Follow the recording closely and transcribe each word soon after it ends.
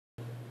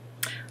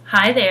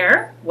Hi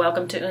there,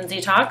 welcome to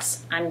Unzi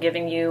Talks. I'm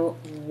giving you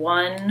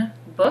one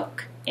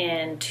book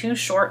in 2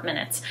 short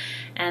minutes.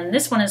 And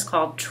this one is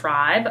called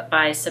Tribe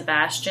by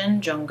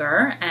Sebastian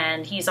Junger,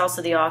 and he's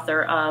also the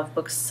author of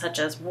books such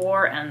as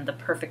War and The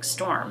Perfect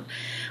Storm.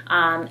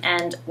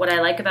 And what I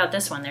like about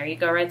this one, there you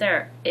go right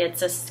there,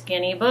 it's a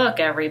skinny book,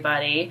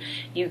 everybody.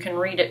 You can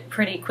read it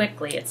pretty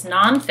quickly. It's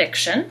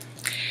nonfiction.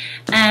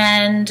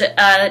 And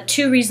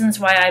 2 reasons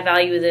why I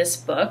value this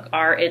book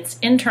are its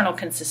internal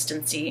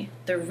consistency.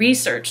 The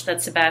research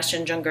that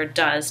Sebastian Junger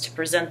does to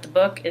present the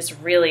book is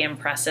really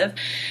impressive.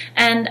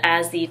 And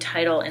as the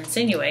title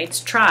insinuates,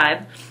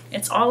 Tribe,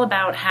 it's all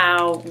about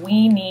how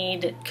we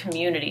need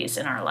communities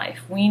in our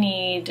life. We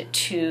need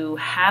to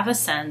have a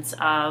sense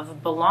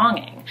of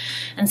belonging.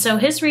 And so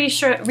his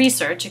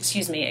research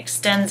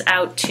extends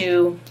out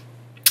to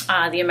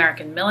the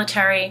American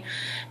military,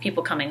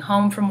 people coming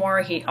home from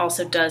war. He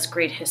also does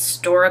great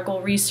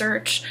historical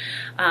research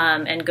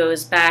and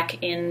goes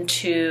back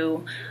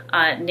into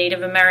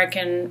Native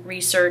American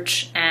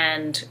research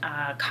and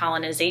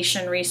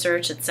colonization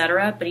research,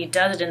 etc. But he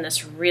does it in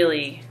this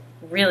really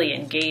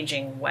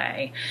engaging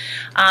way.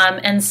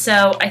 And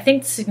so I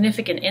think the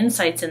significant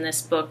insights in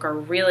this book are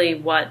really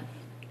what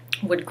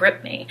would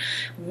grip me.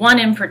 One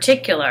in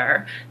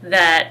particular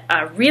that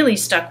really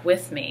stuck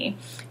with me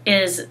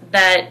is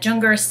that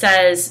Junger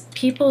says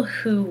people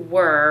who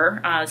were,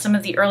 some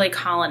of the early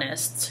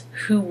colonists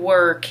who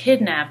were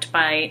kidnapped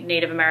by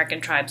Native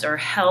American tribes or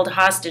held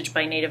hostage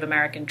by Native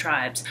American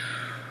tribes,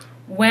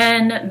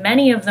 when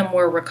many of them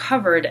were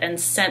recovered and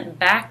sent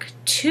back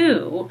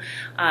to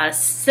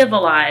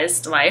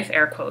civilized life,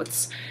 air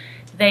quotes,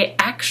 they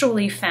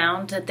actually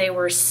found that they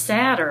were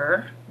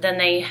sadder than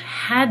they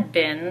had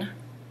been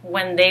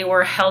when they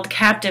were held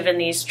captive in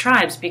these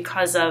tribes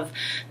because of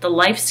the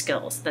life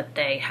skills that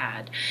they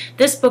had.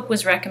 This book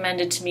was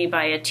recommended to me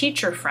by a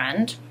teacher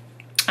friend,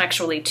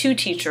 actually 2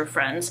 teacher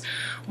friends,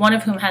 one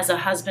of whom has a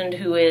husband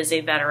who is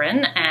a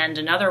veteran and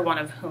another one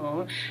of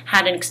whom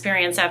had an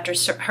experience after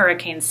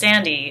Hurricane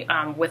Sandy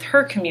with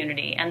her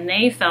community, and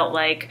they felt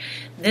like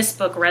this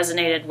book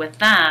resonated with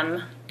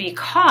them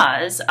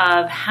because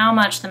of how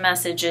much the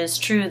message is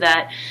true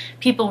that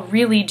people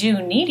really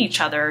do need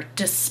each other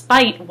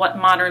despite what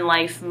modern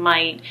life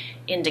might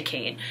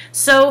indicate.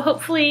 So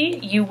hopefully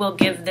you will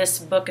give this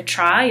book a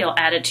try. You'll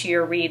add it to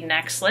your read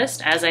next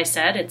list. As I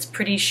said, it's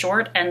pretty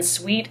short and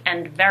sweet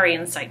and very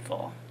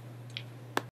insightful.